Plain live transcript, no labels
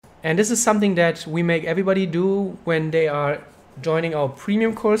And this is something that we make everybody do when they are joining our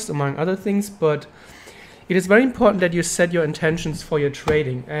premium course, among other things. But it is very important that you set your intentions for your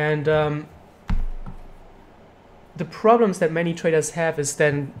trading. And the problems that many traders have is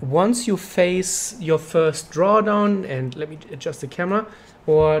then once you face your first drawdown, and let me adjust the camera,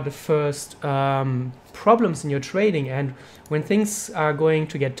 or the first problems in your trading, and when things are going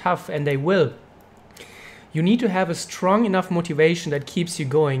to get tough, and they will, you need to have a strong enough motivation that keeps you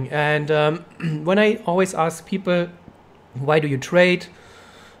going. And when I always ask people, why do you trade?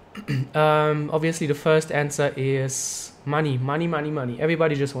 Obviously the first answer is money, money, money, money.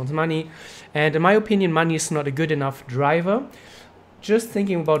 Everybody just wants money. And in my opinion, money is not a good enough driver. Just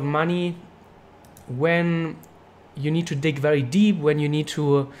thinking about money when you need to dig very deep, when you need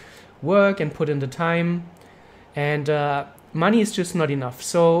to work and put in the time, and money is just not enough.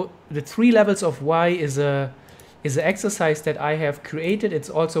 So the 3 levels of why is an exercise that I have created. It's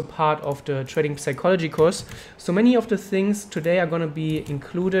also part of the trading psychology course. So many of the things today are going to be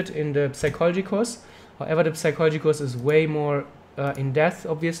included in the psychology course. However, the psychology course is way more in depth.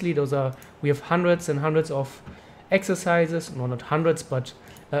 Obviously, we have hundreds and hundreds of exercises. No, not hundreds, but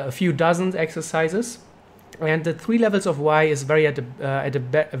a few dozen exercises. And the 3 levels of why is at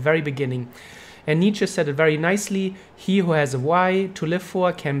the very beginning. And Nietzsche said it very nicely: he who has a why to live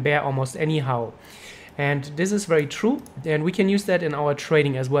for can bear almost any how. And this is very true, and we can use that in our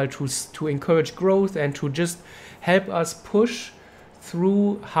trading as well to encourage growth and to just help us push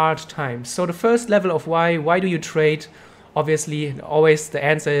through hard times. So the first level of why do you trade? Obviously, always the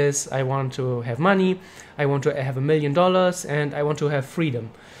answer is, I want to have money, I want to have $1 million, and I want to have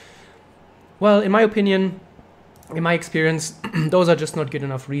freedom. Well, in my opinion, in my experience, those are just not good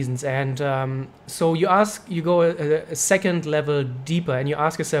enough reasons. And so you go a second level deeper, and you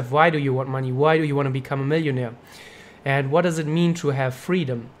ask yourself, why do you want money? Why do you want to become a millionaire? And what does it mean to have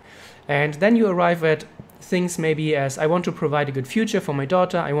freedom? And then you arrive at things maybe as, I want to provide a good future for my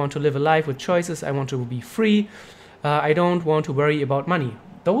daughter, I want to live a life with choices, I want to be free, I don't want to worry about money.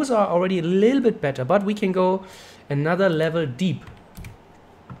 Those are already a little bit better, but we can go another level deep.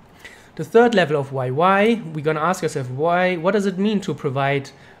 The third level of why, we're gonna ask ourselves, why? What does it mean to provide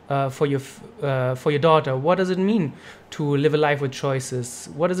for your daughter? What does it mean to live a life with choices?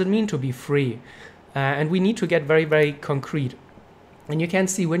 What does it mean to be free? And we need to get very, very concrete. And you can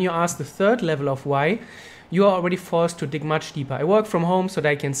see when you ask the third level of why, you are already forced to dig much deeper. I work from home so that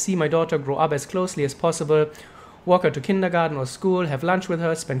I can see my daughter grow up as closely as possible, walk her to kindergarten or school, have lunch with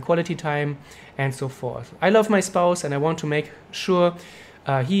her, spend quality time, and so forth. I love my spouse and I want to make sure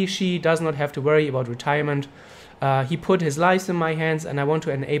she does not have to worry about retirement. He put his life in my hands and I want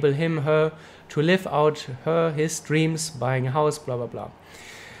to enable her to live out his dreams, buying a house, blah, blah, blah.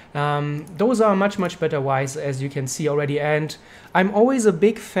 Those are much, much better whys, as you can see already. And I'm always a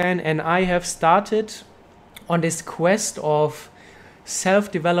big fan, and I have started on this quest of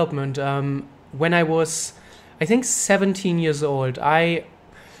self-development when I was, I think, 17 years old. I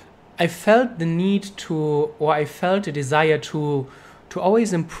felt the need to, or I felt a desire to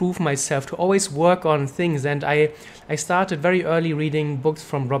always improve myself, to always work on things. And I started very early reading books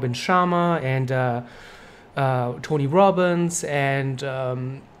from Robin Sharma and Tony Robbins and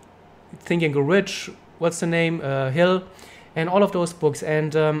Think and Grow Rich, what's the name, Hill, and all of those books.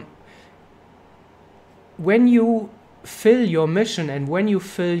 And when you fill your mission and when you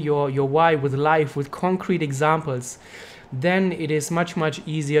fill your why with life, with concrete examples, then it is much, much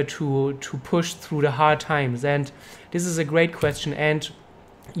easier to push through the hard times. And this is a great question, and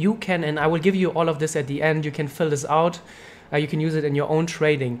you can, and I will give you all of this at the end, you can fill this out, you can use it in your own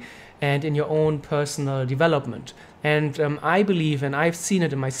trading and in your own personal development. And I believe, and I've seen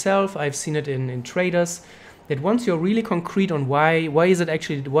it in myself, I've seen it in traders, that once you're really concrete on why is it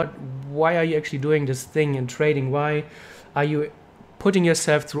actually, why are you actually doing this thing in trading, why are you putting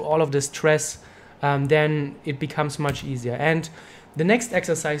yourself through all of this stress, then it becomes much easier. And the next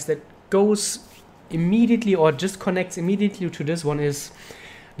exercise that goes immediately or just connects immediately to this one is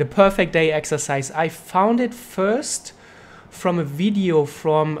the perfect day exercise. I found it first from a video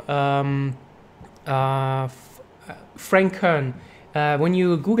from Frank Kern. When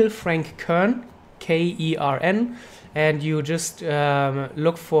you Google Frank Kern, Kern, and you just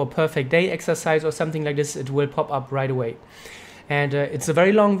look for perfect day exercise or something like this, it will pop up right away. And it's a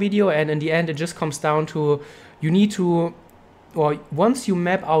very long video, and in the end it just comes down to, you need to, or once you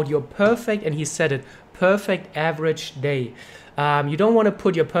map out your perfect, and he said it, perfect average day. You don't want to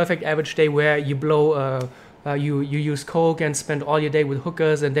put your perfect average day where you blow, you use coke and spend all your day with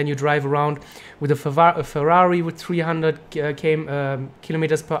hookers, and then you drive around with a Ferrari with 300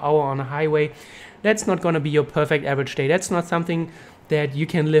 kilometers per hour on a highway. That's not going to be your perfect average day. That's not something that you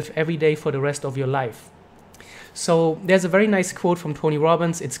can live every day for the rest of your life. So there's a very nice quote from Tony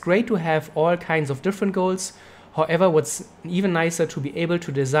Robbins: it's great to have all kinds of different goals. However, what's even nicer to be able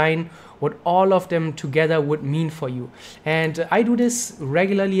to design what all of them together would mean for you. And I do this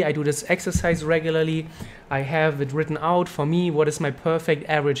regularly. I do this exercise regularly. I have it written out for me. What is my perfect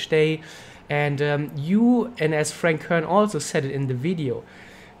average day? And and as Frank Kern also said it in the video,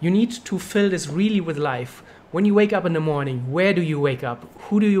 you need to fill this really with life. When you wake up in the morning, where do you wake up?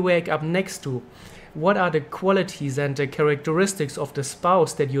 Who do you wake up next to? What are the qualities and the characteristics of the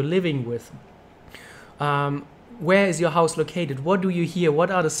spouse that you're living with? Where is your house located? What do you hear? What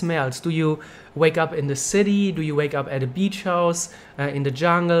are the smells? Do you wake up in the city? Do you wake up at a beach house, in the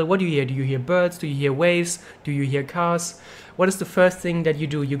jungle? What do you hear? Do you hear birds? Do you hear waves? Do you hear cars? What is the first thing that you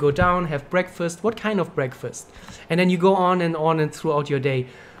do? You go down, have breakfast. What kind of breakfast? And then you go on and throughout your day.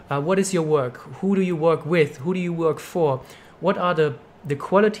 What is your work? Who do you work with? Who do you work for? What are the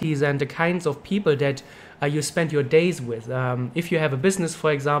qualities and the kinds of people that you spend your days with? If you have a business,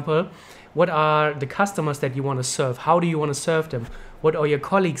 for example, what are the customers that you want to serve? How do you want to serve them? What are your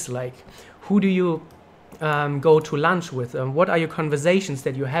colleagues like? Who do you go to lunch with? What are your conversations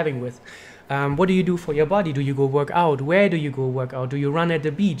that you're having with? What do you do for your body? Do you go work out? Where do you go work out? Do you run at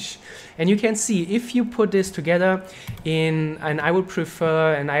the beach? And you can see, if you put this together and I would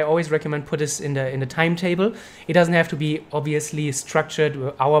prefer, and I always recommend, put this in the timetable. It doesn't have to be obviously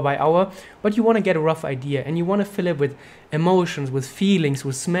structured hour by hour, but you want to get a rough idea, and you want to fill it with emotions, with feelings,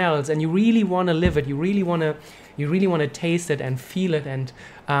 with smells, and you really want to live it. You really want to taste it and feel it, and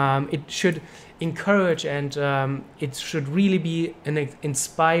it should encourage, and it should really be an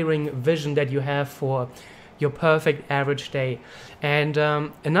inspiring vision that you have for your perfect average day. And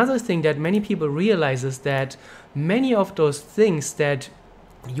another thing that many people realize is that many of those things that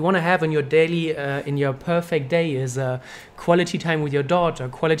you want to have in your daily, in your perfect day, is quality time with your daughter,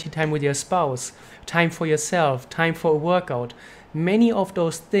 quality time with your spouse, time for yourself, time for a workout. Many of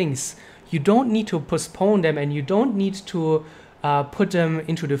those things, you don't need to postpone them, and you don't need to put them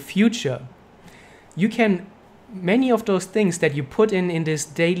into the future. You can, many of those things that you put in this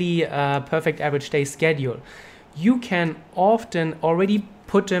daily perfect average day schedule, you can often already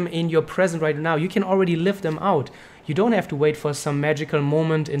put them in your present right now. You can already live them out. You don't have to wait for some magical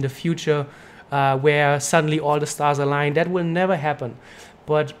moment in the future where suddenly all the stars align. That will never happen.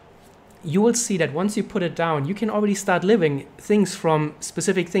 But you will see that once you put it down, you can already start living things from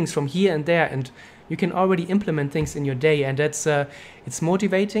specific things from here and there, and you can already implement things in your day, and that's it's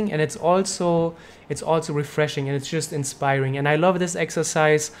motivating, and it's also refreshing, and it's just inspiring. And I love this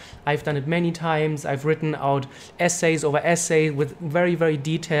exercise. I've done it many times. I've written out essays over essays with very, very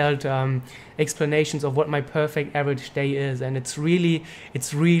detailed explanations of what my perfect average day is, and it's really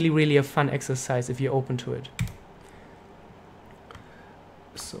a fun exercise if you're open to it.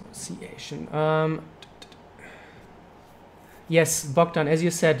 Association. Yes, Bogdan, as you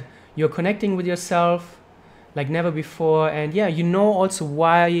said, you're connecting with yourself like never before, and yeah, you know also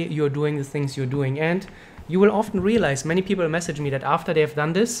why you're doing the things you're doing. And you will often realize, many people message me that after they've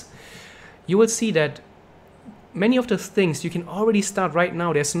done this, you will see that many of the things you can already start right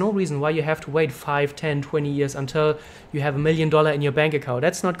now. There's no reason why you have to wait 5, 10, 20 years until you have $1 million in your bank account.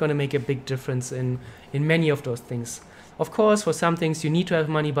 That's not going to make a big difference in many of those things. Of course, for some things you need to have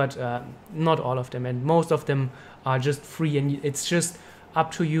money, but not all of them, and most of them are just free, and it's just up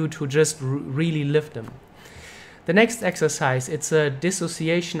to you to just really live them. The next exercise, it's a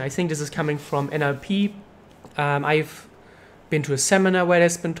dissociation. I think this is coming from NLP. I've been to a seminar where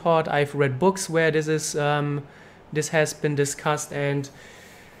this has been taught. I've read books where this has been discussed, and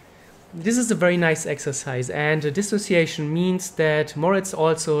this is a very nice exercise. And dissociation means that Moritz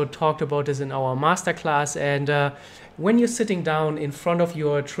also talked about this in our masterclass. And when you're sitting down in front of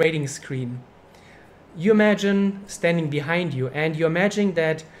your trading screen, you imagine standing behind you, and you imagine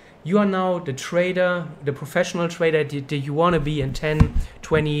that you are now the trader, the professional trader that you want to be in 10,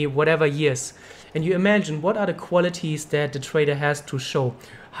 20, whatever years. And you imagine what are the qualities that the trader has to show.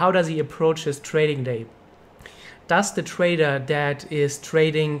 How does he approach his trading day? Does the trader that is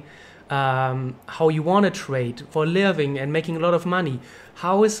trading how you want to trade for a living and making a lot of money,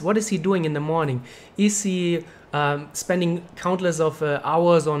 what is he doing in the morning? Is he spending countless of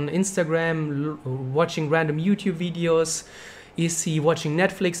hours on Instagram, watching random YouTube videos? Is he watching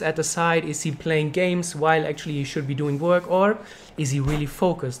Netflix at the side? Is he playing games while actually he should be doing work? Or is he really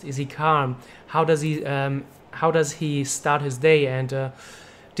focused? Is he calm? How does he start his day? And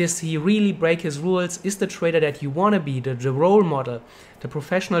Does he really break his rules? Is the trader that you want to be, the role model, the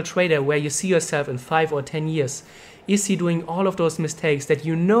professional trader where you see yourself in 5 or 10 years? Is he doing all of those mistakes that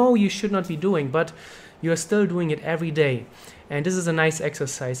you know you should not be doing, but you're still doing it every day? And this is a nice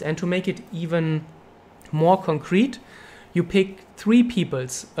exercise. And to make it even more concrete, you pick three people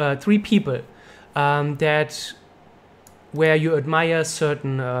that where you admire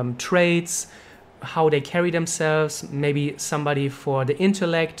certain traits, how they carry themselves, maybe somebody for the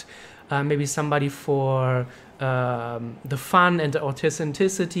intellect, maybe somebody for the fun and the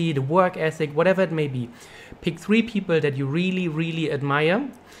authenticity, the work ethic, whatever it may be. Pick three people that you really, really admire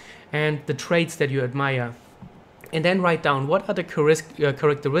and the traits that you admire. And then write down what are the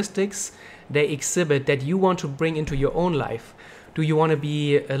characteristics they exhibit that you want to bring into your own life. Do you want to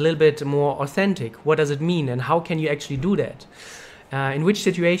be a little bit more authentic? What does it mean and how can you actually do that? In which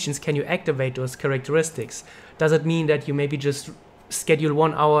situations can you activate those characteristics? Does it mean that you maybe just schedule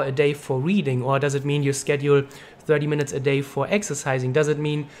 1 hour a day for reading, or does it mean you schedule 30 minutes a day for exercising? Does it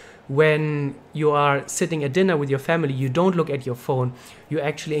mean when you are sitting at dinner with your family, you don't look at your phone, you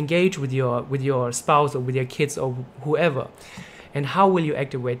actually engage with your spouse or with your kids or whoever? And how will you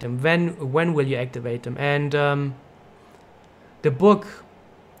activate them? When will you activate them? And the book,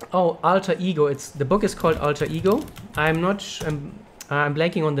 Alter Ego. The book is called Alter Ego. I'm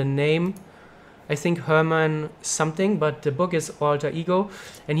blanking on the name. I think Herman something, but the book is Alter Ego,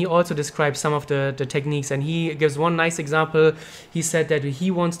 and he also describes some of the techniques, and he gives one nice example. He said that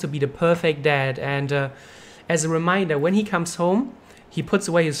he wants to be the perfect dad, and as a reminder, when he comes home, he puts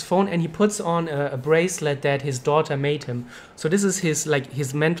away his phone and he puts on a bracelet that his daughter made him. So this is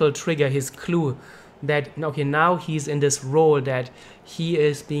his mental trigger, his clue that, okay, now he's in this role that he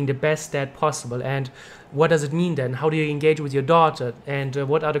is being the best dad possible. And what does it mean then? How do you engage with your daughter? And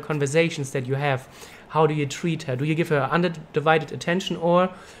what are the conversations that you have? How do you treat her? Do you give her undivided attention,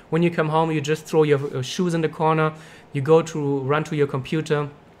 or when you come home, you just throw your shoes in the corner, you run to your computer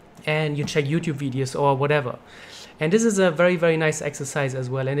and you check YouTube videos or whatever? And this is a very, very nice exercise as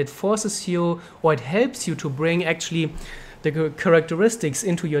well. And it forces you, or it helps you to bring actually the characteristics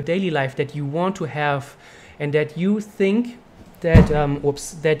into your daily life that you want to have and that you think that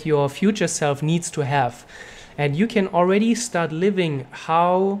that your future self needs to have. And you can already start living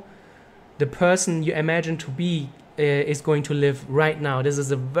how the person you imagine to be is going to live right now. This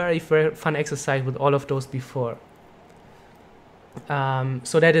is a very, very fun exercise with all of those before.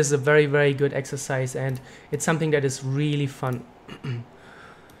 So that is a very, very good exercise, and it's something that is really fun.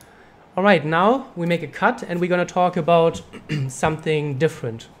 All right, now we make a cut and we're going to talk about something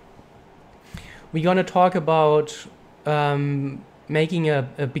different. We're going to talk about becoming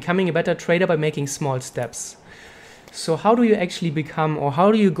a better trader by making small steps. So how do you actually become, or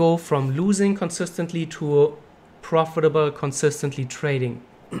how do you go from losing consistently to profitable consistently trading?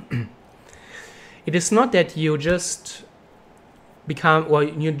 It is not that you just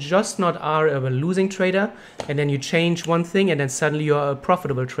you just not are a losing trader and then you change one thing and then suddenly you're a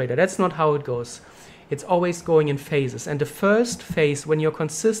profitable trader. That's not how it goes. It's always going in phases. And the first phase, when you're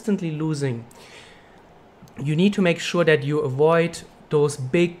consistently losing, you need to make sure that you avoid those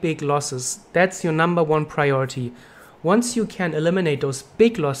big losses. That's your number one priority. Once you can eliminate those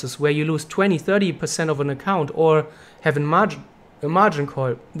big losses where you lose 20-30% of an account or have a margin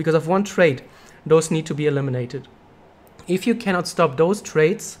call because of one trade, those need to be eliminated. If you cannot stop those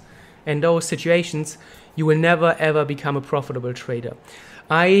trades and those situations, you will never ever become a profitable trader.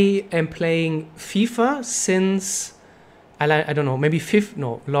 I am playing FIFA since, I don't know, maybe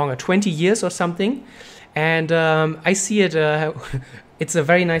 20 years or something. And I see it, it's a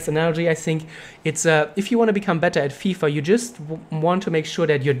very nice analogy, I think. It's if you want to become better at FIFA, you just want to make sure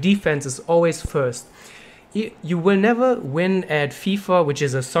that your defense is always first. You will never win at FIFA, which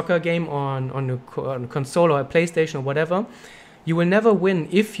is a soccer game on a console or a PlayStation or whatever. You will never win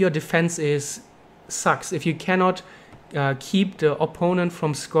if your defense sucks, if you cannot keep the opponent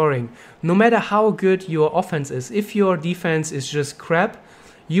from scoring. No matter how good your offense is, if your defense is just crap,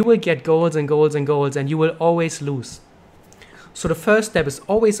 you will get goals and goals and goals and you will always lose. So the first step is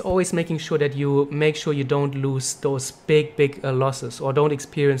always making sure that you make sure you don't lose those big losses or don't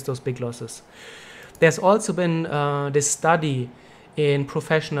experience those big losses. There's also been this study in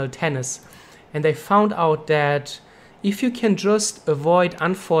professional tennis, and they found out that if you can just avoid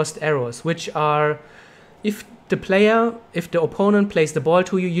unforced errors, which are if the opponent plays the ball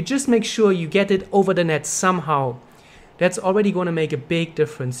to you, you just make sure you get it over the net somehow. That's already going to make a big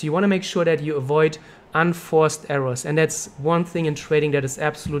difference. You want to make sure that you avoid unforced errors, and that's one thing in trading that is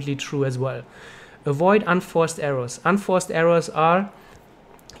absolutely true as well. Avoid unforced errors. Unforced errors are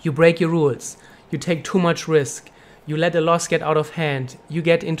you break your rules. You take too much risk. you let a loss get out of hand, you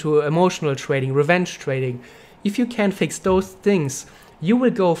get into emotional trading, revenge trading. If you can fix those things, you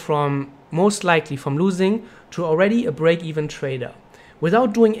will go from, most likely, from losing to already a break-even trader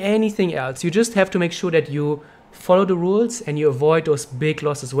without doing anything else. You just have to make sure that you follow the rules and you avoid those big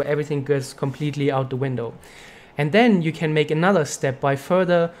losses where everything goes completely out the window. And then you can make another step by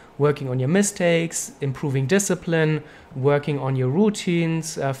further working on your mistakes, improving discipline, working on your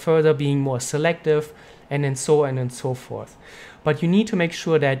routines, further being more selective, and then so on and so forth. But you need to make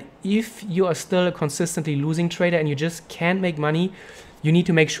sure that if you are still a consistently losing trader and you just can't make money, you need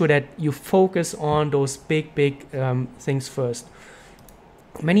to make sure that you focus on those big things first.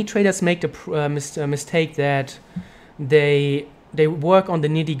 Many traders make the mistake that they work on the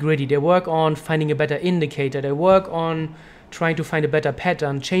nitty-gritty. They work on finding a better indicator. They work on trying to find a better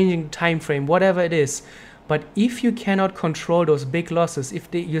pattern, changing the time frame, whatever it is. But if you cannot control those big losses, if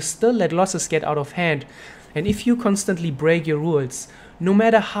you still let losses get out of hand, and if you constantly break your rules, no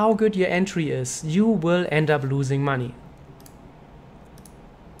matter how good your entry is, you will end up losing money.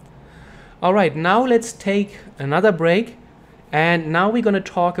 All right, now let's take another break. And now we're going to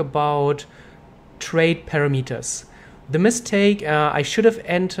talk about trade parameters. The mistake I should have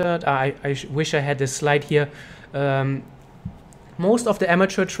entered, I wish I had this slide here. Most of the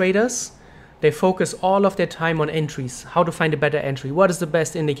amateur traders, they focus all of their time on entries, how to find a better entry, what is the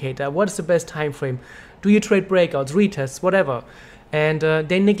best indicator, what is the best time frame, do you trade breakouts, retests, whatever. And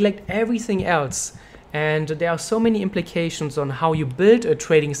they neglect everything else. And there are so many implications on how you build a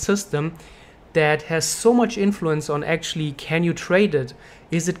trading system that has so much influence on actually, can you trade it?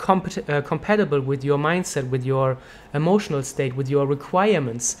 Is it compatible with your mindset, with your emotional state, with your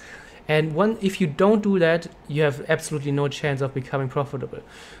requirements? And if you don't do that, you have absolutely no chance of becoming profitable.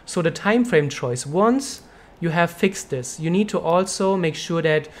 So the time frame choice, once you have fixed this, you need to also make sure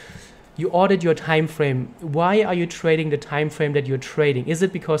that you audit your time frame. Why are you trading the time frame that you're trading? Is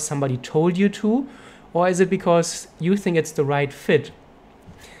it because somebody told you to, or is it because you think it's the right fit?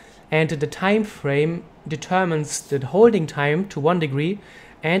 And the time frame determines the holding time to one degree,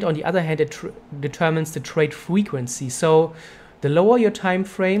 and on the other hand, it determines the trade frequency. So the lower your time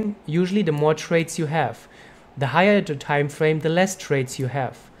frame, usually the more trades you have. The higher the time frame, the less trades you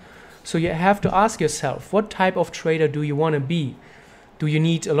have. So you have to ask yourself, what type of trader do you want to be? Do you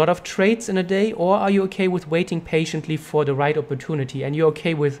need a lot of trades in a day, or are you okay with waiting patiently for the right opportunity, and you're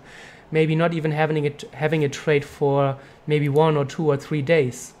okay with maybe not even having a trade for maybe 1 or 2 or 3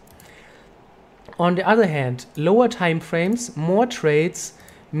 days? On the other hand, lower time frames, more trades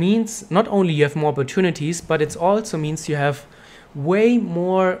means not only you have more opportunities, but it also means you have way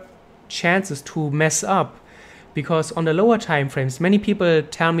more chances to mess up. Because on the lower time frames, many people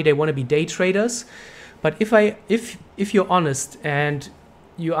tell me they want to be day traders. But if you're honest and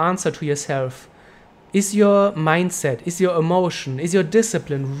you answer to yourself, is your mindset, is your emotion, is your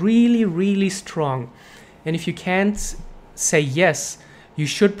discipline really, really strong? And if you can't say yes, you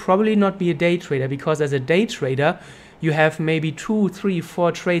should probably not be a day trader, because as a day trader, you have maybe 2, 3,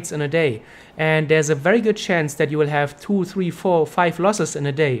 4 trades in a day. And there's a very good chance that you will have 2, 3, 4, 5 losses in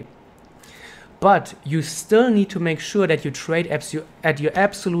a day. But you still need to make sure that you trade at your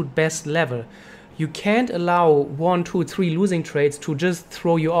absolute best level. You can't allow 1, 2, 3 losing trades to just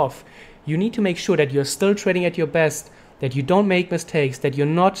throw you off. You need to make sure that you're still trading at your best, that you don't make mistakes, that you're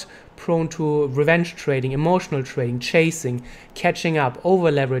not prone to revenge trading, emotional trading, chasing, catching up,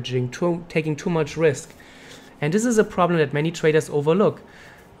 over leveraging, taking too much risk. And this is a problem that many traders overlook.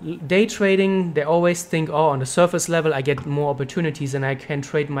 Day trading, they always think, oh, on the surface level, I get more opportunities and I can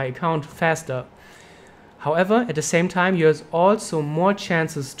trade my account faster. However, at the same time, there's also more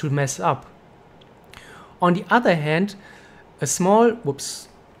chances to mess up. On the other hand,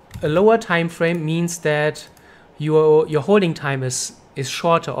 a lower time frame means that your holding time is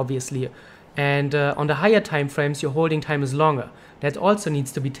shorter, obviously, and on the higher time frames your holding time is longer. That also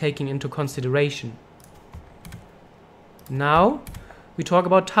needs to be taken into consideration. Now we talk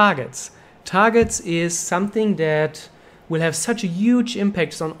about targets. Targets is something that will have such a huge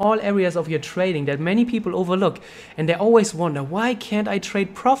impact on all areas of your trading that many people overlook, and they always wonder, why can't I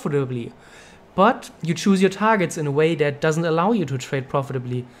trade profitably? But you choose your targets in a way that doesn't allow you to trade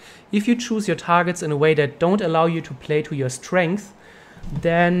profitably. If you choose your targets in a way that don't allow you to play to your strength,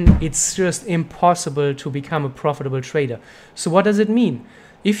 then it's just impossible to become a profitable trader. So what does it mean?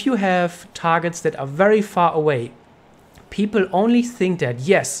 If you have targets that are very far away, people only think that,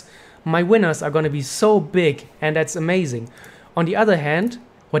 yes, my winners are going to be so big and that's amazing. On the other hand,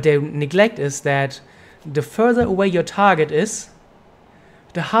 what they neglect is that the further away your target is,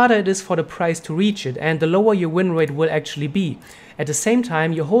 the harder it is for the price to reach it, and the lower your win rate will actually be. At the same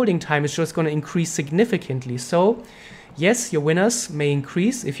time, your holding time is just going to increase significantly. So yes, your winners may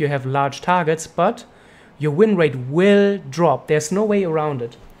increase if you have large targets, but your win rate will drop. There's no way around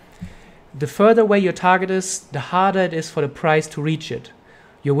it. The further away your target is, the harder it is for the price to reach it.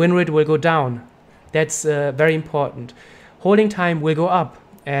 Your win rate will go down. That's very important. Holding time will go up,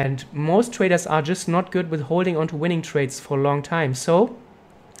 and most traders are just not good with holding on to winning trades for a long time. So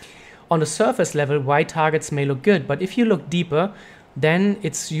on the surface level, wide targets may look good, but if you look deeper, then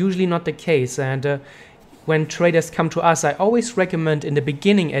it's usually not the case. And when traders come to us, I always recommend, in the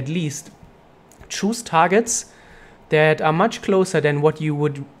beginning at least, choose targets that are much closer than what you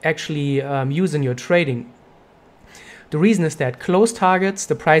would actually use in your trading. The reason is that close targets,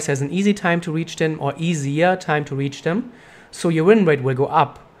 the price has an easy time to reach them, or easier time to reach them, so your win rate will go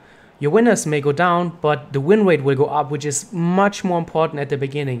up. Your winners may go down, but the win rate will go up, which is much more important at the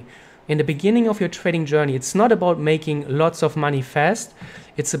beginning. In the beginning of your trading journey, it's not about making lots of money fast.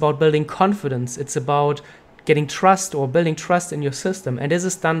 It's about building confidence. It's about getting trust or building trust in your system. And this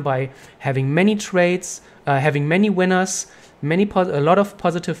is done by having many trades, having many winners, a lot of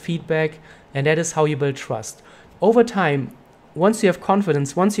positive feedback, and that is how you build trust. Over time, once you have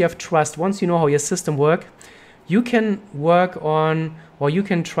confidence, once you have trust, once you know how your system works, you can work on, or you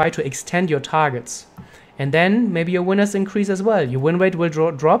can try to extend your targets. And then maybe your winners increase as well. Your win rate will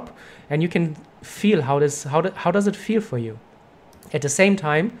drop, and you can feel how does it feel for you. At the same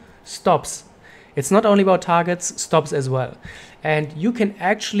time, stops. It's not only about targets, stops as well. And you can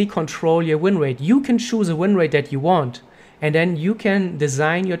actually control your win rate. You can choose a win rate that you want, and then you can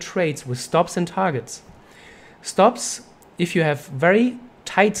design your trades with stops and targets. Stops, if you have very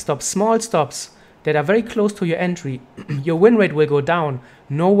tight stops, small stops that are very close to your entry, your win rate will go down.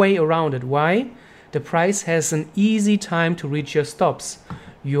 No way around it. Why? The price has an easy time to reach your stops.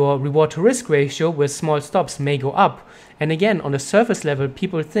 Your reward to risk ratio with small stops may go up. And again, on the surface level,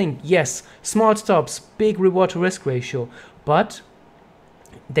 people think, yes, small stops, big reward to risk ratio, but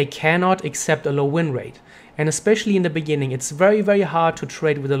they cannot accept a low win rate. And especially in the beginning, it's very, very hard to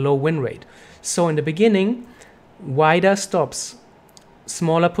trade with a low win rate. So in the beginning, wider stops,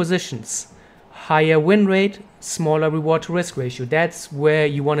 smaller positions, higher win rate, smaller reward to risk ratio. That's where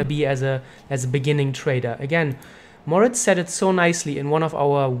you want to be as a beginning trader. Again, Moritz said it so nicely in one of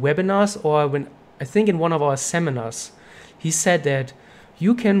our webinars, or I think in one of our seminars. He said that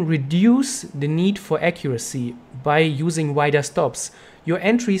you can reduce the need for accuracy by using wider stops. Your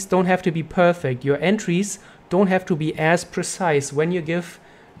entries don't have to be perfect. Your entries don't have to be as precise when you give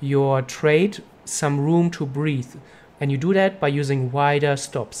your trade some room to breathe. And you do that by using wider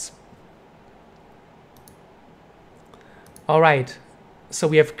stops. All right, so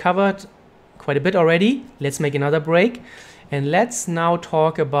we have covered quite a bit already. Let's make another break. And let's now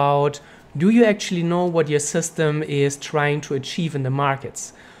talk about, do you actually know what your system is trying to achieve in the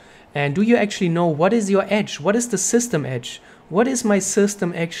markets? And do you actually know what is your edge? What is the system edge? What is my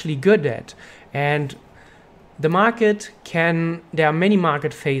system actually good at? And the market there are many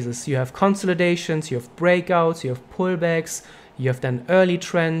market phases. You have consolidations, you have breakouts, you have pullbacks, you have then early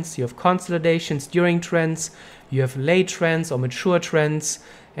trends, you have consolidations during trends, you have late trends or mature trends,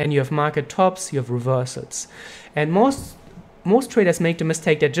 and you have market tops, you have reversals. And most traders make the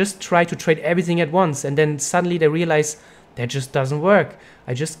mistake that just try to trade everything at once, and then suddenly they realize that just doesn't work.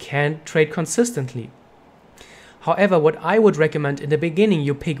 I just can't trade consistently. However, what I would recommend in the beginning,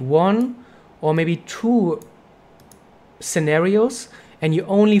 you pick one or maybe two scenarios and you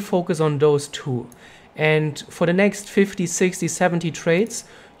only focus on those two. And for the next 50, 60, 70 trades,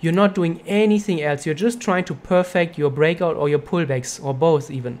 you're not doing anything else. You're just trying to perfect your breakout or your pullbacks, or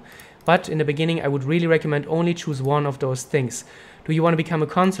both even. But in the beginning, I would really recommend only choose one of those things. Do you want to become a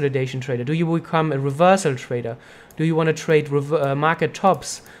consolidation trader? Do you become a reversal trader? Do you want to trade market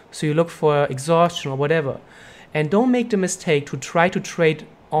tops? So you look for exhaustion or whatever. And don't make the mistake to try to trade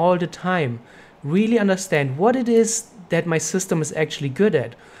all the time. Really understand what it is that my system is actually good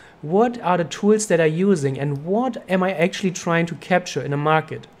at. What are the tools that I'm using, and what am I actually trying to capture in a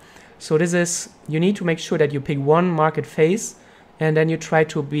market? So you need to make sure that you pick one market phase and then you try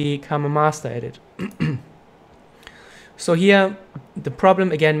to become a master at it. So here, the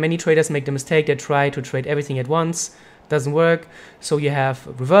problem, again, many traders make the mistake, they try to trade everything at once, doesn't work. So you have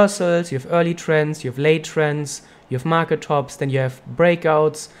reversals, you have early trends, you have late trends, you have market tops, then you have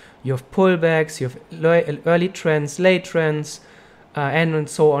breakouts, you have pullbacks, you have early trends, late trends, and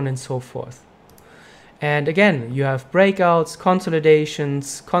so on and so forth. And again, you have breakouts,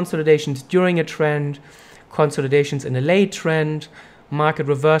 consolidations during a trend, consolidations in a late trend, market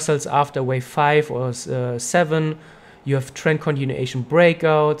reversals after wave 5 or 7. you have trend continuation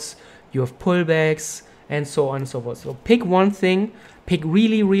breakouts, you have pullbacks, and so on and so forth. So pick one thing, pick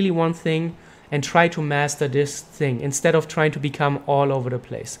really one thing, and try to master this thing instead of trying to become all over the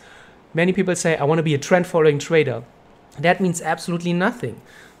place. Many people say, I want to be a trend following trader. That means absolutely nothing.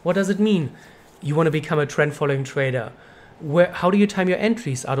 What does it mean? You want to become a trend following trader. How do you time your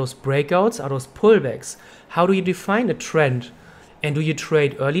entries? Are those breakouts? Are those pullbacks? How do you define a trend? And do you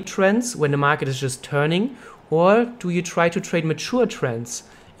trade early trends when the market is just turning? Or do you try to trade mature trends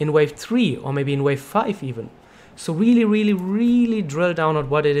in wave 3 or maybe in wave 5 even? So really drill down on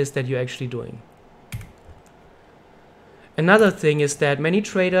what it is that you're actually doing. Another thing is that many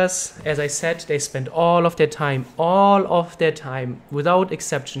traders, as I said, they spend all of their time, without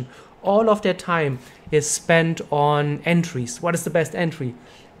exception, all of their time is spent on entries. What is the best entry?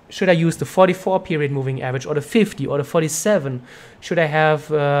 Should I use the 44 period moving average or the 50 or the 47? Should I have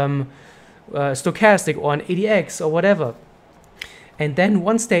stochastic or an ADX or whatever? And then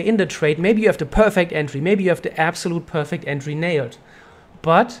once they're in the trade, maybe you have the perfect entry, maybe you have the absolute perfect entry nailed.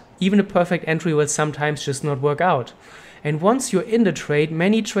 But even a perfect entry will sometimes just not work out. And once you're in the trade,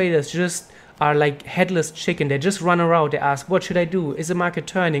 many traders just are like headless chicken. They just run around. They ask, what should I do? Is the market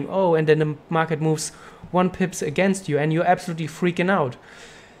turning? Oh, and then the market moves 1 pips against you and you're absolutely freaking out.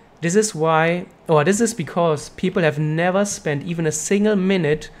 This is why, or this is because people have never spent even a single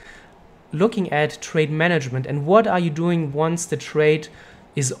minute looking at trade management and what are you doing once the trade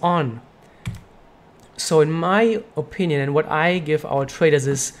is on. So in my opinion, and what I give our traders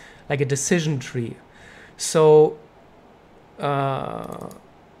is like a decision tree. So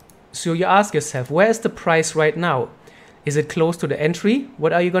you ask yourself, where is the price right now? Is it close to the entry?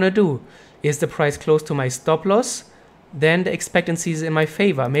 What are you gonna do? Is the price close to my stop loss? Then the expectancy is in my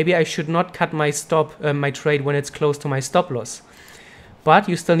favor. Maybe I should not cut my my trade when it's close to my stop loss. But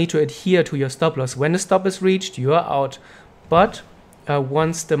you still need to adhere to your stop loss. When the stop is reached, you are out. But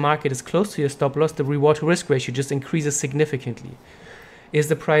once the market is close to your stop loss, the reward to risk ratio just increases significantly. Is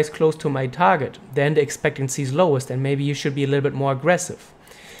the price close to my target? Then the expectancy is lowest and maybe you should be a little bit more aggressive.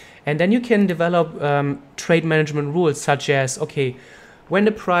 And then you can develop trade management rules such as, okay, when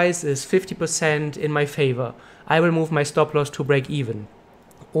the price is 50% in my favor, I will move my stop loss to break even.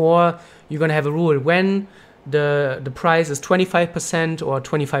 Or you're going to have a rule when the price is 25% or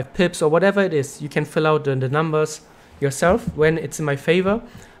 25 pips or whatever it is, you can fill out the numbers yourself. When it's in my favor,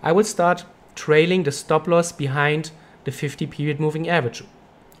 I will start trailing the stop loss behind the 50 period moving average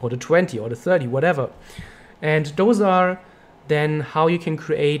or the 20 or the 30, whatever. And those are then how you can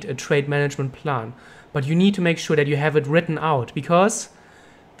create a trade management plan. But you need to make sure that you have it written out, because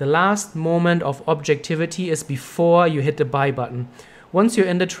the last moment of objectivity is before you hit the buy button. Once you're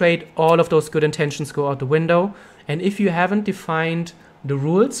in the trade, all of those good intentions go out the window. And if you haven't defined the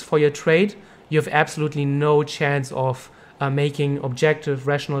rules for your trade, you have absolutely no chance of making objective,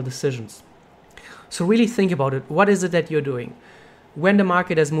 rational decisions. So really think about it. What is it that you're doing? When the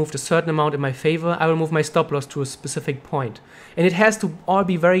market has moved a certain amount in my favor, I will move my stop loss to a specific point. And it has to all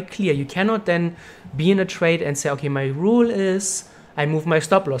be very clear. You cannot then be in a trade and say, okay, my rule is I move my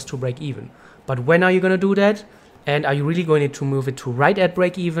stop loss to break even. But when are you going to do that? And are you really going to move it to right at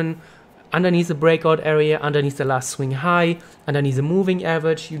break even, underneath the breakout area, underneath the last swing high, underneath the moving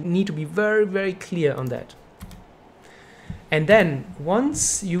average? You need to be very clear on that. And then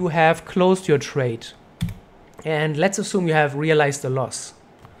once you have closed your trade, and let's assume you have realized the loss,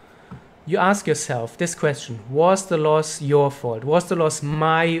 you ask yourself this question: was the loss your fault? Was the loss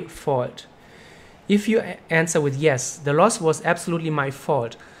my fault? If you answer with yes, the loss was absolutely my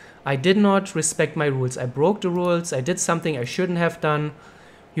fault. I did not respect my rules. I broke the rules. I did something I shouldn't have done.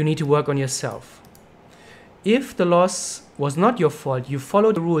 You need to work on yourself. If the loss was not your fault, you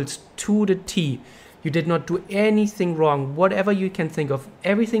followed the rules to the T. You did not do anything wrong, whatever you can think of.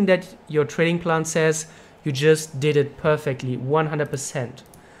 Everything that your trading plan says, you just did it perfectly, 100%.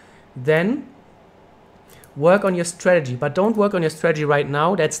 Then work on your strategy, but don't work on your strategy right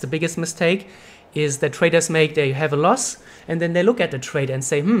now. That's the biggest mistake is that traders make. They have a loss and then they look at the trade and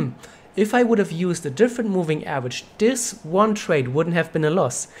say, if I would have used a different moving average, this one trade wouldn't have been a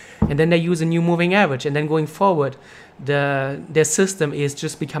loss. And then they use a new moving average, and then going forward, their system is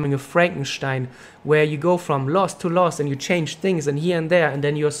just becoming a Frankenstein, where you go from loss to loss and you change things and here and there, and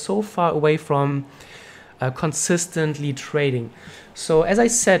then you're so far away from consistently trading. So as I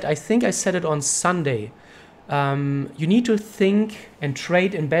said, I think I said it on Sunday, you need to think and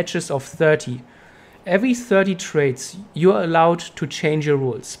trade in batches of 30. Every 30 trades, you're allowed to change your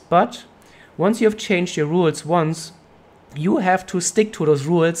rules. But once you have changed your rules once, you have to stick to those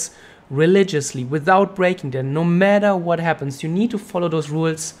rules religiously without breaking them. No matter what happens, you need to follow those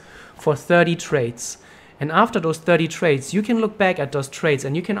rules for 30 trades. And after those 30 trades, you can look back at those trades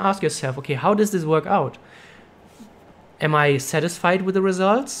and you can ask yourself, okay, how does this work out? Am I satisfied with the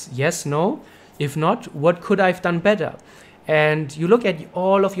results? Yes, no. If not, what could I have done better? And you look at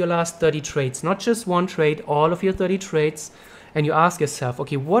all of your last 30 trades, not just one trade, all of your 30 trades, and you ask yourself,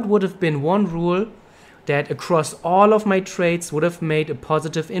 okay, what would have been one rule that across all of my trades would have made a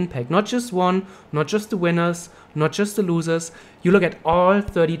positive impact? Not just one, not just the winners, not just the losers. You look at all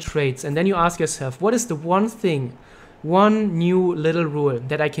 30 trades and then you ask yourself, what is the one thing, one new little rule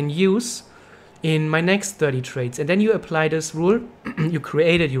that I can use in my next 30 trades? And then you apply this rule, you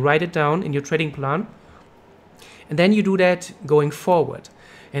create it, you write it down in your trading plan, and then you do that going forward.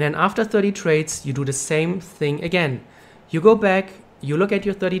 And then after 30 trades, you do the same thing again. You go back, you look at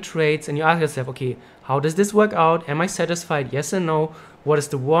your 30 trades and you ask yourself, okay, how does this work out? Am I satisfied? Yes and no. What is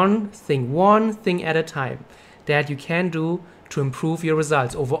the one thing at a time that you can do to improve your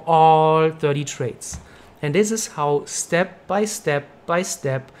results over all 30 trades? And this is how step by step by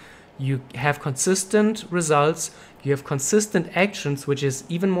step you have consistent results, you have consistent actions, which is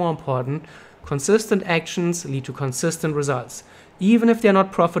even more important. Consistent actions lead to consistent results. Even if they're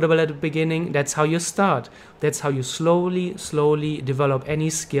not profitable at the beginning, that's how you start. That's how you slowly develop any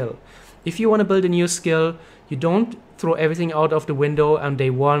skill. If you want to build a new skill, you don't throw everything out of the window on day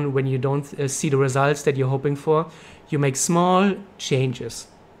one when you don't see the results that you're hoping for. You make small changes,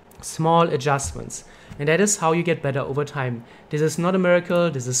 small adjustments. And that is how you get better over time. This is not a miracle.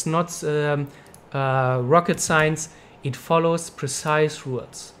 This is not rocket science. It follows precise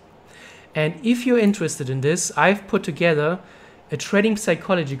rules. And if you're interested in this, I've put together a trading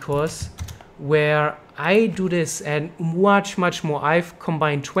psychology course where I do this and much more. I've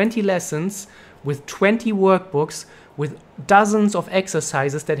combined 20 lessons with 20 workbooks with dozens of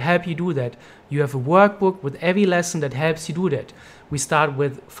exercises that help you do that. You have a workbook with every lesson that helps you do that. We start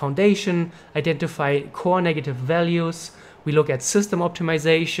with foundation, identify core negative values. We look at system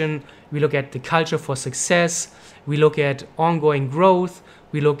optimization. We look at the culture for success. We look at ongoing growth.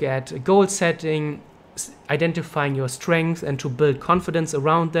 We look at goal setting, identifying your strengths and to build confidence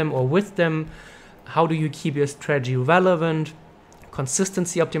around them or with them. How do you keep your strategy relevant?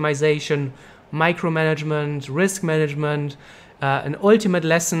 Consistency optimization, micromanagement, risk management, an ultimate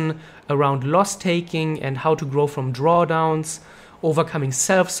lesson around loss taking and how to grow from drawdowns, overcoming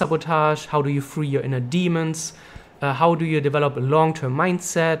self-sabotage, how do you free your inner demons, how do you develop a long-term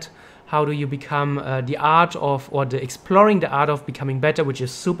mindset, how do you become exploring the art of becoming better, which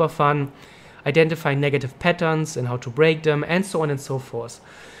is super fun, identify negative patterns and how to break them, and so on and so forth.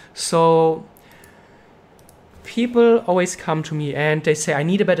 So people always come to me and they say, I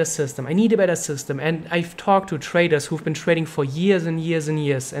need a better system. And I've talked to traders who've been trading for years and years and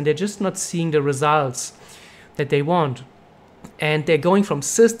years, and they're just not seeing the results that they want. And they're going from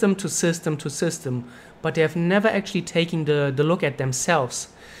system to system to system, but they have never actually taken the look at themselves.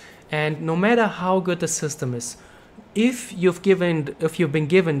 And no matter how good the system is, if you've been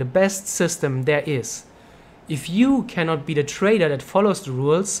given the best system there is, if you cannot be the trader that follows the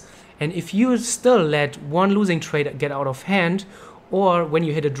rules, and if you still let one losing trade get out of hand, or when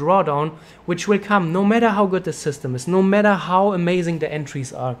you hit a drawdown, which will come no matter how good the system is, no matter how amazing the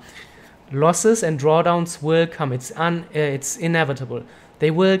entries are, losses and drawdowns will come. It's inevitable.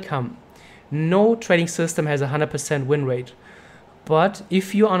 They will come. No trading system has a 100% win rate. But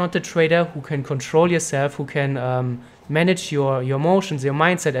if you are not the trader who can control yourself, who can manage your emotions, your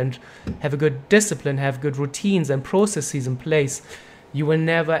mindset, and have a good discipline, have good routines and processes in place, you will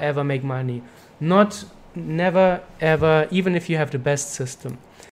never ever make money. Never ever, even if you have the best system.